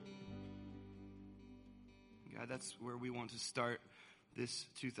God, that's where we want to start this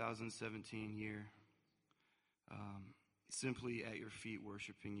 2017 year. Simply at your feet,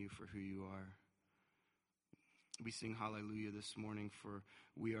 worshiping you for who you are. We sing hallelujah this morning, for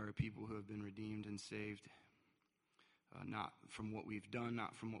we are a people who have been redeemed and saved, not from what we've done,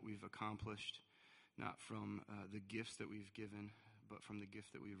 not from what we've accomplished, not from the gifts that we've given, but from the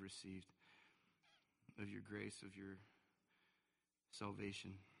gift that we've received of your grace, of your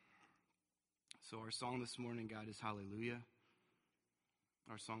salvation. So our song this morning, God, is hallelujah.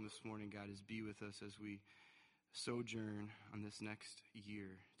 Our song this morning, God, is be with us as we sojourn on this next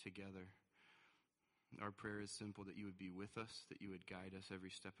year together. Our prayer is simple, that you would be with us, that you would guide us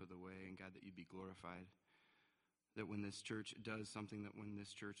every step of the way, and God, that you'd be glorified. That when this church does something, that when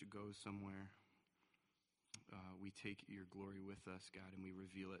this church goes somewhere, we take your glory with us, God, and we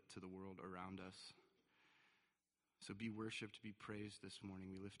reveal it to the world around us. So be worshiped, be praised this morning.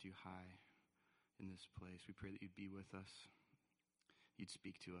 We lift you high in this place. We pray that you'd be with us. You'd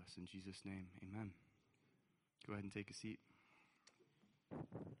speak to us. In Jesus' name, amen. Go ahead and take a seat.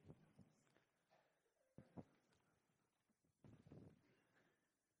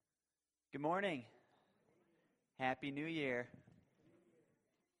 Good morning. Happy New Year.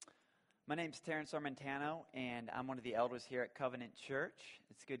 My name's Terence Armentano, and I'm one of the elders here at Covenant Church.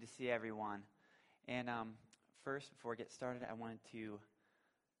 It's good to see everyone. And first, before we get started, I wanted to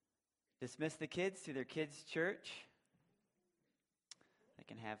dismiss the kids to their kids' church. They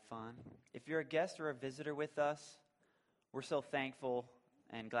can have fun. If you're a guest or a visitor with us, we're so thankful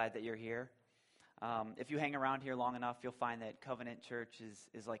and glad that you're here. If you hang around here long enough, you'll find that Covenant Church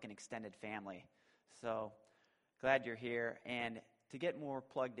is like an extended family. So glad you're here. And to get more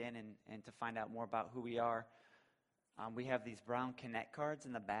plugged in and to find out more about who we are, we have these brown Connect cards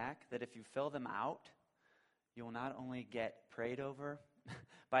in the back that if you fill them out, you will not only get prayed over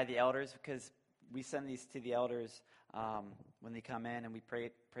by the elders, because we send these to the elders when they come in, and we pray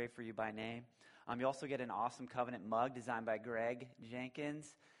for you by name. You also get an awesome Covenant mug designed by Greg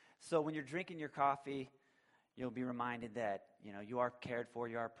Jenkins. So when you're drinking your coffee, you'll be reminded that you are cared for,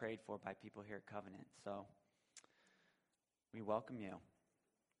 you are prayed for by people here at Covenant. So we welcome you.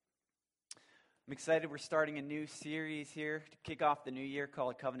 I'm excited. We're starting a new series here to kick off the new year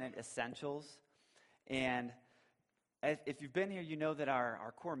called Covenant Essentials. And if you've been here, you know that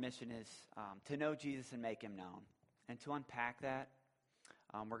our core mission is to know Jesus and make him known. And to unpack that,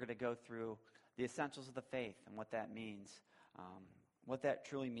 we're going to go through the essentials of the faith and what that means, what that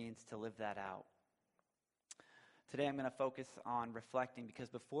truly means to live that out. Today I'm going to focus on reflecting, because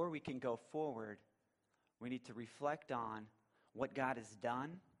before we can go forward, we need to reflect on what God has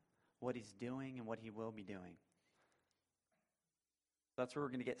done, what he's doing, and what he will be doing. That's where we're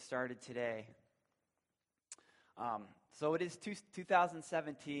going to get started today. So it is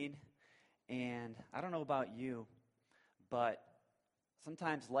 2017, and I don't know about you, but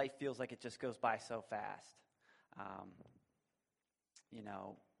sometimes life feels like it just goes by so fast. We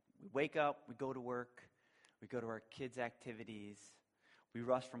wake up, we go to work, we go to our kids' activities, we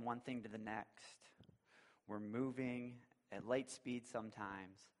rush from one thing to the next. We're moving at light speed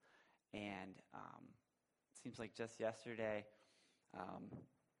sometimes, and it seems like just yesterday,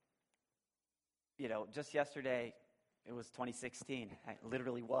 it was 2016. It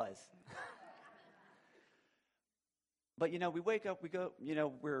literally was. But, we wake up, we go,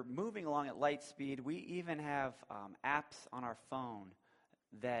 we're moving along at light speed. We even have apps on our phone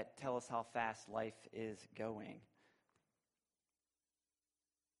that tell us how fast life is going.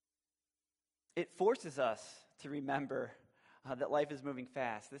 It forces us to remember that life is moving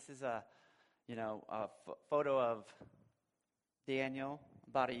fast. This is a photo of Daniel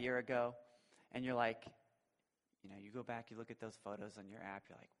about a year ago, and you're like, you go back, you look at those photos on your app,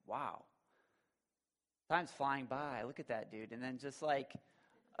 you're like, wow, time's flying by. Look at that dude. And then just like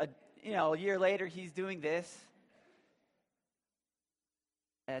a year later, he's doing this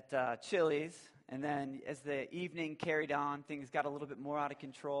at Chili's, and then as the evening carried on, things got a little bit more out of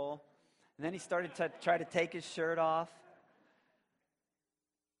control. And then he started to try to take his shirt off.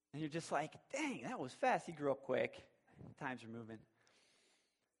 And you're just like, dang, that was fast. He grew up quick. Times are moving.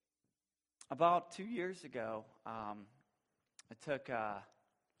 About 2 years ago, I took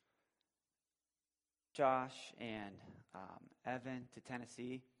Josh and Evan to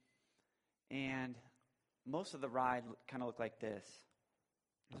Tennessee. And most of the ride kind of looked like this.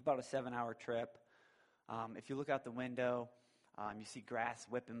 It was about a 7-hour trip. If you look out the window, you see grass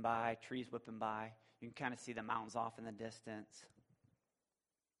whipping by, trees whipping by. You can kind of see the mountains off in the distance.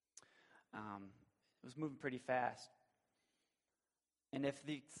 It was moving pretty fast. And if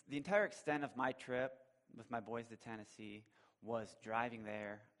the entire extent of my trip with my boys to Tennessee was driving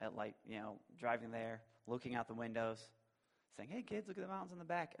there looking out the windows, saying, "Hey kids, look at the mountains in the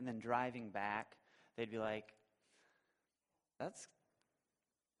back," and then driving back, they'd be like,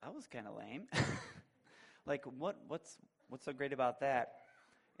 that was kind of lame. Like, what's so great about that?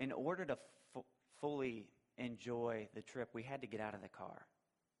 In order to fully enjoy the trip, we had to get out of the car.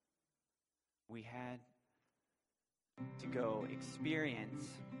 We had to go experience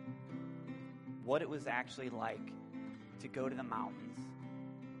what it was actually like to go to the mountains,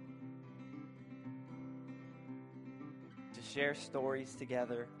 to share stories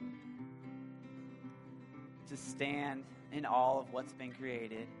together, to stand in awe of what's been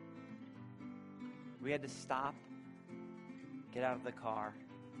created. We had to stop, get out of the car,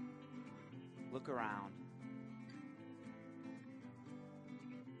 look around,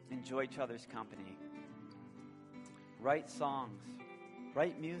 enjoy each other's company, write songs,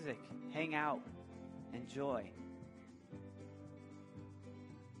 write music, hang out, enjoy.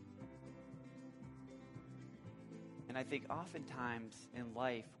 And I think oftentimes in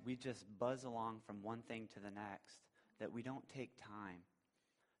life, we just buzz along from one thing to the next, that we don't take time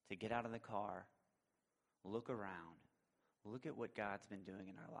to get out of the car, look around, look at what God's been doing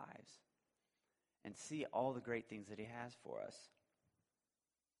in our lives, and see all the great things that He has for us.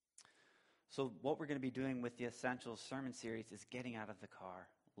 So what we're going to be doing with the Essentials sermon series is getting out of the car,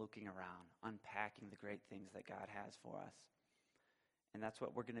 looking around, unpacking the great things that God has for us. And that's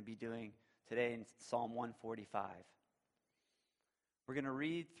what we're going to be doing today in Psalm 145. We're going to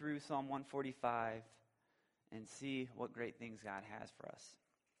read through Psalm 145 and see what great things God has for us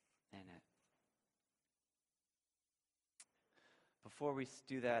in it. Before we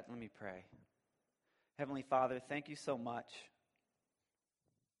do that, let me pray. Heavenly Father, thank you so much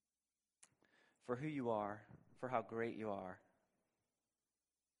for who you are, for how great you are.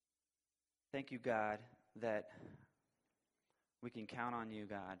 Thank you, God, that we can count on you,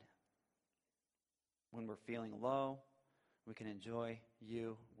 God. When we're feeling low, we can enjoy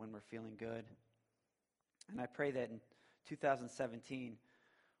you when we're feeling good. And I pray that in 2017,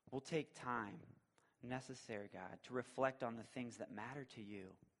 we'll take time necessary, God, to reflect on the things that matter to you,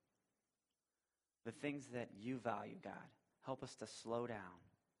 the things that you value, God. Help us to slow down,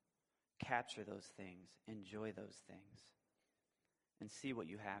 capture those things, enjoy those things, and see what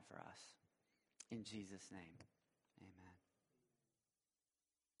you have for us. In Jesus' name, amen.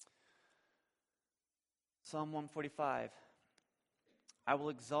 Psalm 145. I will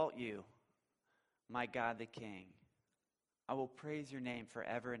exalt you, my God the King. I will praise your name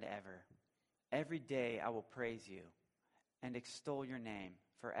forever and ever. Every day I will praise you and extol your name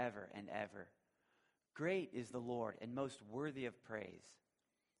forever and ever. Great is the Lord and most worthy of praise.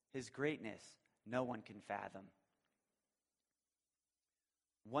 His greatness no one can fathom.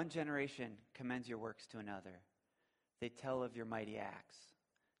 One generation commends your works to another. They tell of your mighty acts.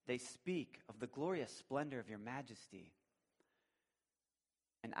 They speak of the glorious splendor of your majesty.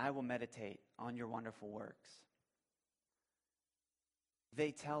 And I will meditate on your wonderful works.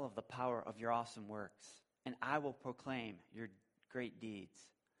 They tell of the power of your awesome works, and I will proclaim your great deeds.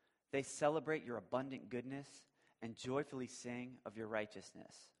 They celebrate your abundant goodness and joyfully sing of your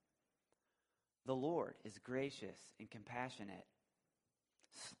righteousness. The Lord is gracious and compassionate,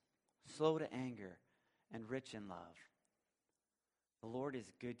 slow to anger, and rich in love. The Lord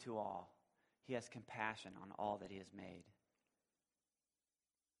is good to all. He has compassion on all that He has made.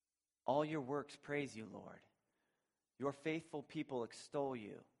 All your works praise you, Lord. Your faithful people extol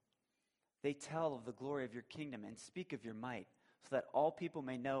you. They tell of the glory of your kingdom and speak of your might, so that all people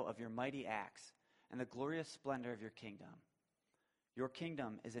may know of your mighty acts and the glorious splendor of your kingdom. Your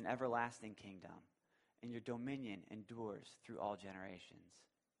kingdom is an everlasting kingdom, and your dominion endures through all generations.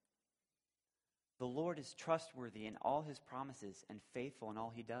 The Lord is trustworthy in all His promises and faithful in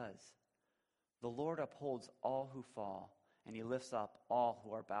all He does. The Lord upholds all who fall, and He lifts up all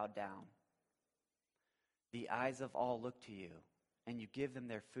who are bowed down. The eyes of all look to you, and you give them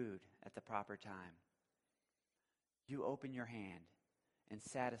their food at the proper time. You open your hand and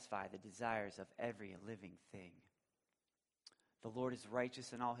satisfy the desires of every living thing. The Lord is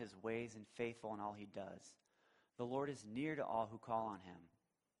righteous in all His ways and faithful in all He does. The Lord is near to all who call on Him,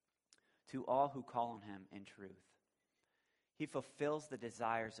 to all who call on Him in truth. He fulfills the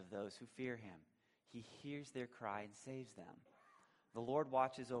desires of those who fear Him. He hears their cry and saves them. The Lord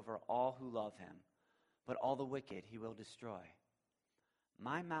watches over all who love Him, but all the wicked He will destroy.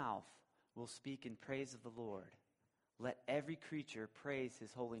 My mouth will speak in praise of the Lord. Let every creature praise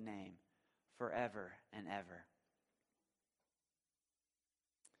His holy name forever and ever.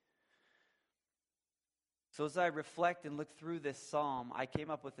 So as I reflect and look through this psalm, I came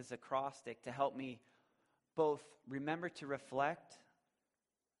up with this acrostic to help me both remember to reflect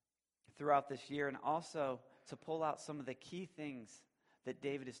throughout this year and also to pull out some of the key things that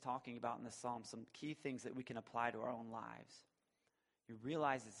David is talking about in the Psalm, some key things that we can apply to our own lives. He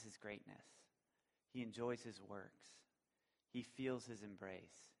realizes his greatness. He enjoys his works. He feels his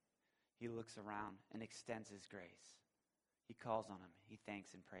embrace. He looks around and extends his grace. He calls on him. He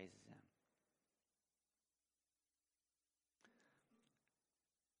thanks and praises him.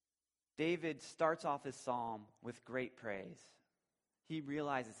 David starts off his psalm with great praise. He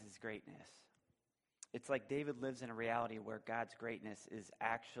realizes his greatness. It's like David lives in a reality where God's greatness is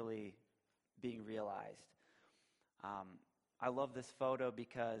actually being realized. I love this photo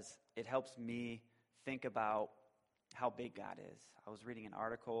because it helps me think about how big God is. I was reading an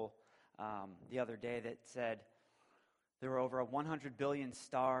article the other day that said there were over 100 billion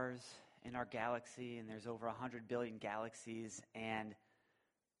stars in our galaxy, and there's over 100 billion galaxies, and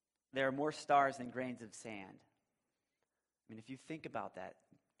there are more stars than grains of sand. I mean, if you think about that,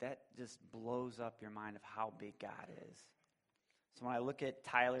 that just blows up your mind of how big God is. So when I look at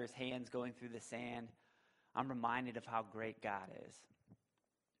Tyler's hands going through the sand, I'm reminded of how great God is.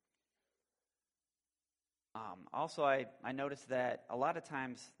 Also, I noticed that a lot of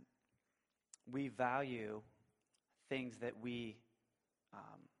times we value things that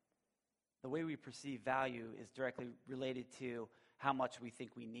the way we perceive value is directly related to how much we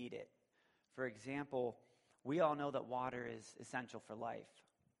think we need it. For example, we all know that water is essential for life.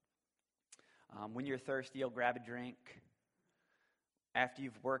 When you're thirsty, you'll grab a drink. After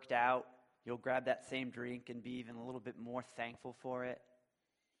you've worked out, you'll grab that same drink and be even a little bit more thankful for it.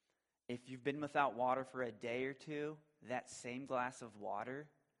 If you've been without water for a day or two, that same glass of water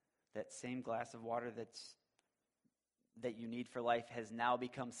that you need for life has now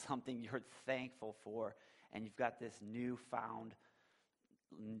become something you're thankful for, and you've got this newfound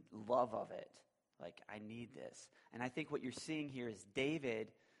love of it. Like, I need this. And I think what you're seeing here is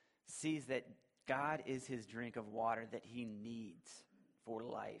David sees that God is his drink of water that he needs for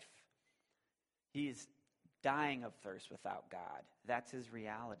life. He's dying of thirst without God. That's his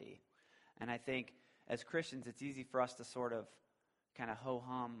reality. And I think as Christians, it's easy for us to sort of kind of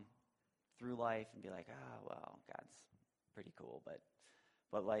ho-hum through life and be like, well, God's pretty cool.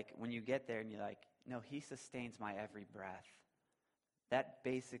 But like when you get there and you're like, no, he sustains my every breath. That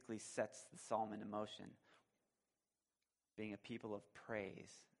basically sets the psalm into motion, being a people of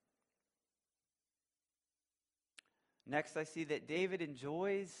praise. Next, I see that David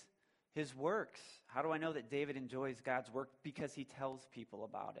enjoys his works. How do I know that David enjoys God's work? Because he tells people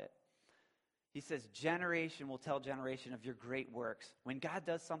about it. He says, generation will tell generation of your great works. When God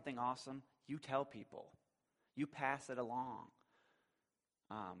does something awesome, you tell people. You pass it along.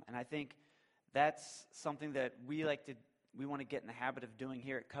 And I think that's something that we want to get in the habit of doing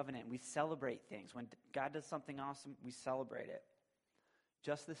here at Covenant. We celebrate things. When God does something awesome, we celebrate it.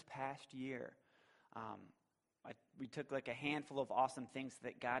 Just this past year, we took like a handful of awesome things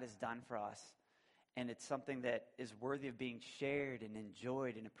that God has done for us, and it's something that is worthy of being shared and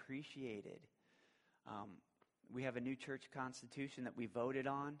enjoyed and appreciated. We have a new church constitution that we voted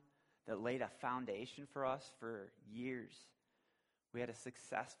on that laid a foundation for us for years. We had a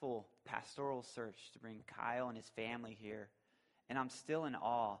successful pastoral search to bring Kyle and his family here, and I'm still in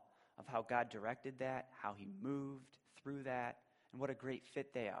awe of how God directed that, how he moved through that, and what a great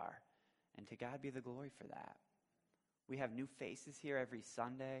fit they are. And to God be the glory for that. We have new faces here every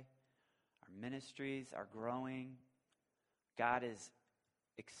Sunday. Our ministries are growing. God is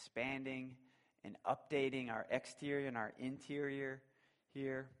expanding and updating our exterior and our interior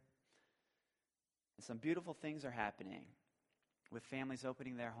here. And some beautiful things are happening with families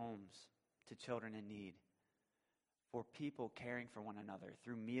opening their homes to children in need, for people caring for one another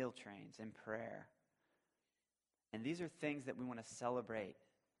through meal trains and prayer. And these are things that we want to celebrate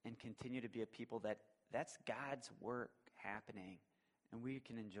and continue to be a people that's God's work happening, and we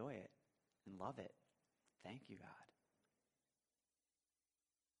can enjoy it and love it. Thank you, God.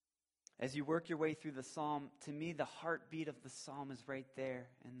 As you work your way through the psalm, to me, the heartbeat of the psalm is right there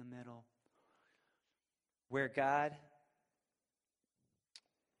in the middle, where God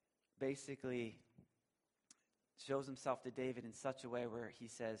basically shows himself to David in such a way where he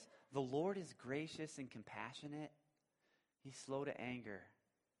says, the Lord is gracious and compassionate. He's slow to anger.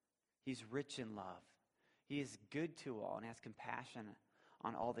 He's rich in love. He is good to all and has compassion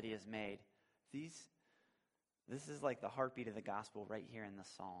on all that he has made. This is like the heartbeat of the gospel right here in the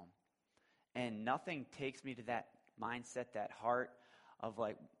psalm. And nothing takes me to that mindset, that heart of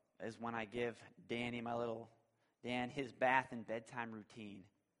like, as when I give Danny, my little Dan, his bath and bedtime routine.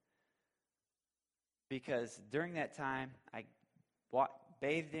 Because during that time, I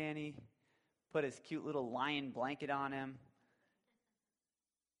bathe Danny, put his cute little lion blanket on him.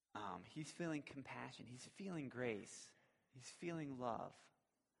 He's feeling compassion. He's feeling grace. He's feeling love.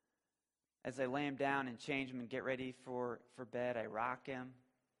 As I lay him down and change him and get ready for bed, I rock him,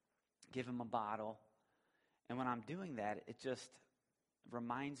 give him a bottle. And when I'm doing that, it just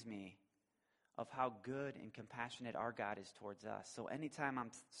reminds me of how good and compassionate our God is towards us. So anytime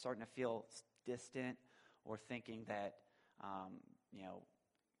I'm starting to feel distant or thinking that,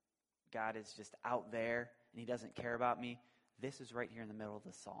 God is just out there and he doesn't care about me, this is right here in the middle of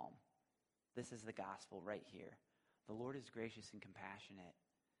the psalm. This is the gospel right here. The Lord is gracious and compassionate.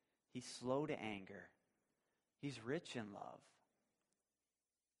 He's slow to anger. He's rich in love.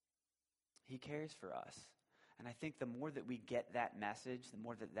 He cares for us. And I think the more that we get that message, the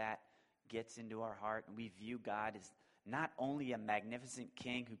more that gets into our heart, and we view God as not only a magnificent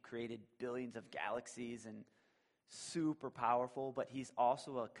king who created billions of galaxies and super powerful, but he's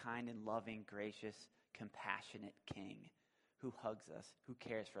also a kind and loving, gracious, compassionate king who hugs us, who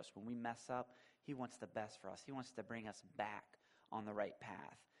cares for us. When we mess up, he wants the best for us. He wants to bring us back on the right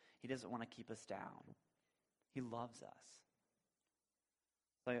path. He doesn't want to keep us down. He loves us.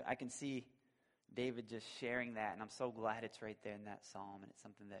 So I can see David just sharing that, and I'm so glad it's right there in that psalm, and it's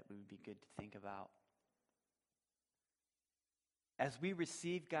something that would be good to think about. As we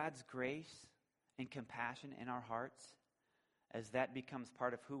receive God's grace and compassion in our hearts, as that becomes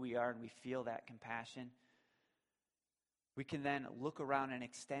part of who we are and we feel that compassion, we can then look around and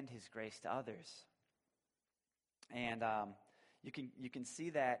extend his grace to others. And you can see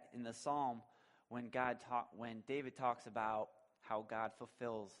that in the psalm when David talks about how God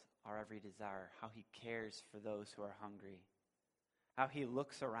fulfills our every desire, how he cares for those who are hungry, how he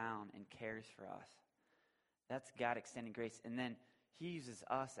looks around and cares for us. That's God extending grace. And then he uses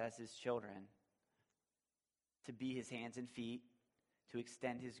us as his children to be his hands and feet, to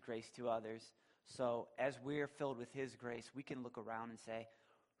extend his grace to others. So as we're filled with his grace, we can look around and say,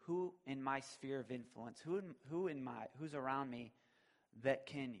 who in my sphere of influence, who's around me that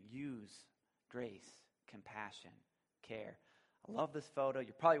can use grace, compassion, care? I love this photo.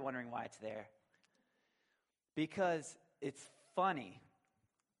 You're probably wondering why it's there. Because it's funny,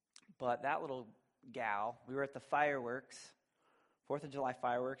 but that little gal, we were at the fireworks, 4th of July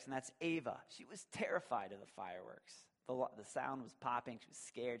fireworks, and that's Ava. She was terrified of the fireworks. The sound was popping. She was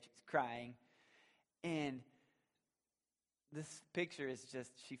scared. She was crying. And this picture is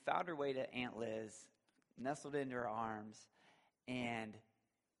just, she found her way to Aunt Liz, nestled into her arms, and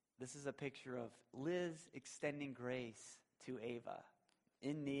this is a picture of Liz extending grace to Ava.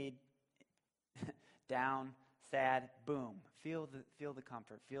 In need, down, sad, boom. Feel the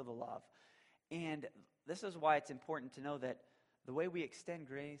comfort, feel the love. And this is why it's important to know that the way we extend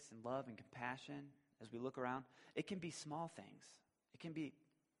grace and love and compassion as we look around, it can be small things. It can be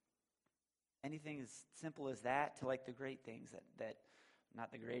anything as simple as that to like the great things that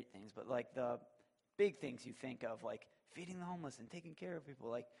not the great things, but like the big things you think of, like feeding the homeless and taking care of people.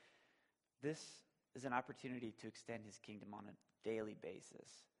 Like this is an opportunity to extend his kingdom on a daily basis.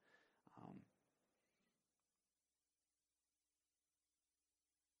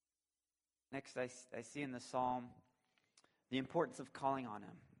 Next, I see in the psalm the importance of calling on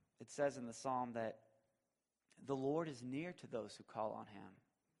him. It says in the psalm that the Lord is near to those who call on him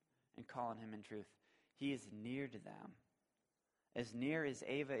and call on him in truth. He is near to them. As near as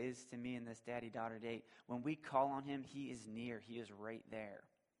Ava is to me in this daddy-daughter date, when we call on him, he is near. He is right there.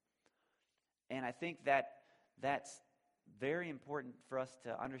 And I think that's very important for us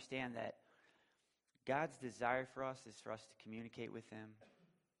to understand that God's desire for us is for us to communicate with him,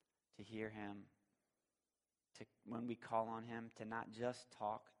 to hear him, to when we call on him, to not just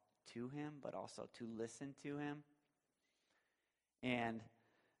talk to him, but also to listen to him. And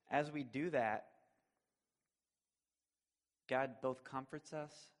as we do that, God both comforts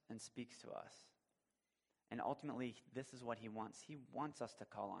us and speaks to us. And ultimately, this is what he wants. He wants us to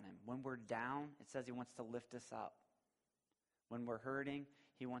call on him. When we're down, it says he wants to lift us up. When we're hurting,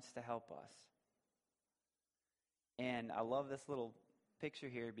 he wants to help us. And I love this little picture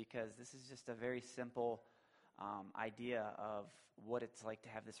here because this is just a very simple idea of what it's like to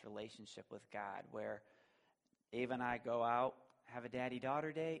have this relationship with God, where Ava and I go out, have a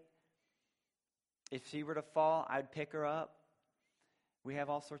daddy-daughter date. If she were to fall, I'd pick her up. We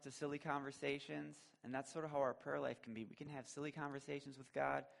have all sorts of silly conversations, and that's sort of how our prayer life can be. We can have silly conversations with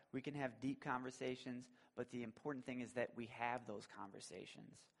God. We can have deep conversations, but the important thing is that we have those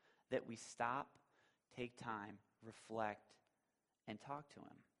conversations, that we stop, take time, reflect, and talk to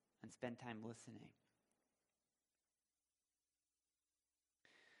him, and spend time listening.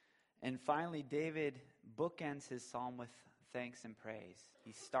 And finally, David bookends his psalm with thanks and praise.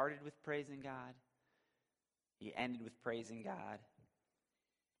 He started with praising God. He ended with praising God.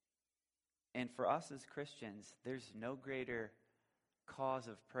 And for us as Christians, there's no greater cause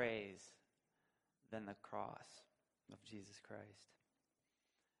of praise than the cross of Jesus Christ.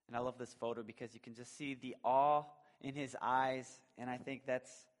 And I love this photo because you can just see the awe in his eyes, and I think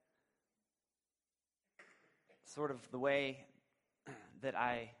that's sort of the way that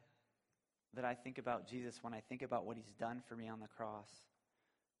I think about Jesus when I think about what he's done for me on the cross.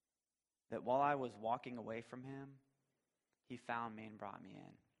 That while I was walking away from him, he found me and brought me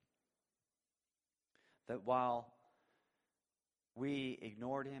in. That while we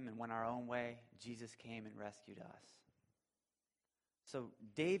ignored him and went our own way, Jesus came and rescued us. So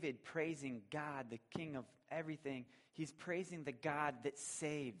David praising God, the King of everything, he's praising the God that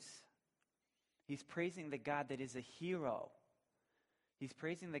saves. He's praising the God that is a hero. He's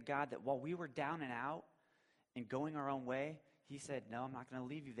praising the God that while we were down and out and going our own way, he said, no, I'm not going to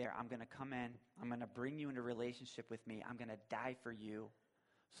leave you there. I'm going to come in. I'm going to bring you into relationship with me. I'm going to die for you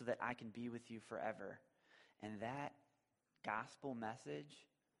so that I can be with you forever. And that gospel message,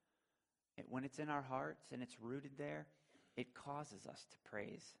 when it's in our hearts and it's rooted there, it causes us to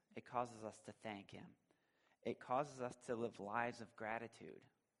praise. It causes us to thank him. It causes us to live lives of gratitude.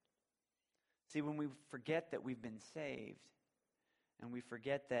 See, when we forget that we've been saved, and we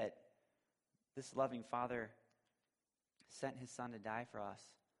forget that this loving Father sent his Son to die for us,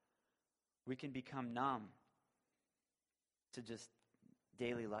 we can become numb to just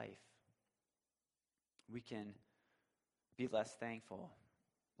daily life. We can be less thankful,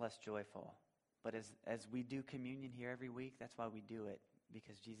 less joyful. But as we do communion here every week, that's why we do it,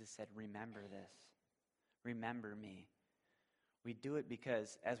 because Jesus said, remember this. Remember me. We do it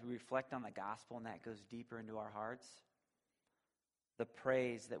because as we reflect on the gospel and that goes deeper into our hearts, the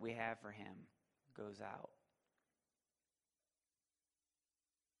praise that we have for him goes out.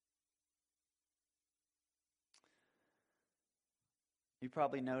 You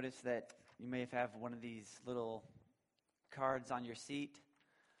probably noticed that you may have one of these little cards on your seat.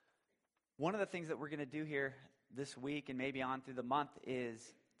 One of the things that we're going to do here this week and maybe on through the month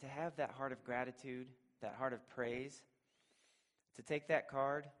is to have that heart of gratitude, that heart of praise, to take that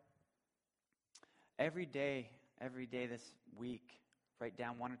card every day this week, write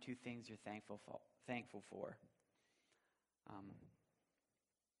down one or two things you're thankful for.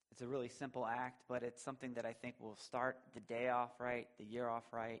 It's a really simple act, but it's something that I think will start the day off right, the year off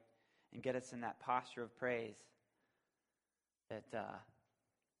right, and get us in that posture of praise that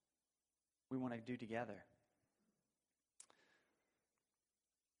we want to do together.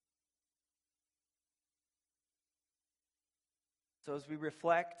 So as we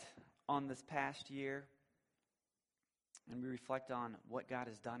reflect on this past year, and we reflect on what God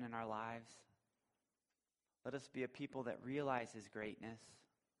has done in our lives, let us be a people that realize his greatness,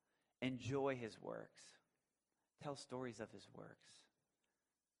 enjoy his works, tell stories of his works,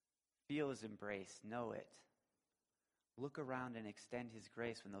 feel his embrace, know it, look around and extend his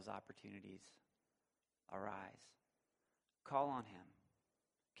grace when those opportunities arise. Call on him,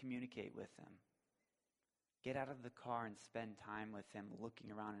 communicate with him. Get out of the car and spend time with him, looking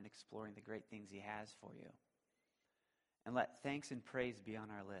around and exploring the great things he has for you. And let thanks and praise be on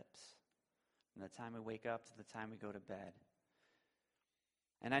our lips from the time we wake up to the time we go to bed.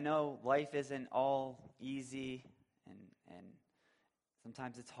 And I know life isn't all easy, and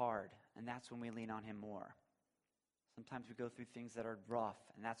sometimes it's hard, and that's when we lean on him more. Sometimes we go through things that are rough,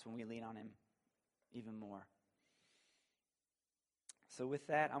 and that's when we lean on him even more. So with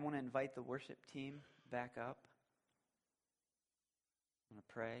that, I want to invite the worship team back up. I'm going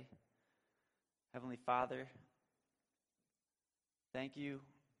to pray. Heavenly Father, thank you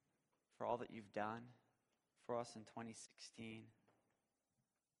for all that you've done for us in 2016.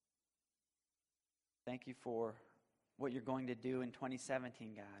 Thank you for what you're going to do in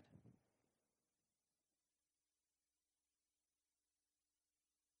 2017, God.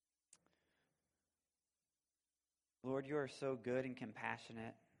 Lord, you are so good and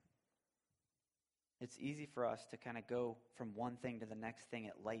compassionate. It's easy for us to kind of go from one thing to the next thing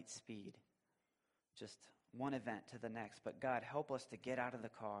at light speed, just one event to the next. But God, help us to get out of the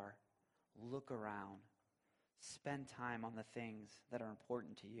car, look around, spend time on the things that are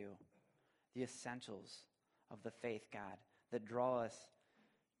important to you, the essentials of the faith, God, that draw us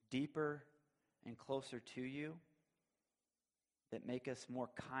deeper and closer to you, that make us more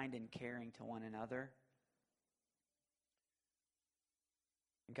kind and caring to one another.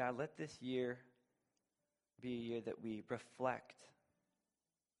 God, let this year be a year that we reflect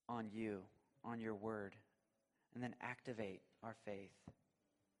on you, on your word, and then activate our faith.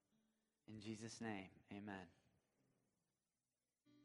 In Jesus' name, amen.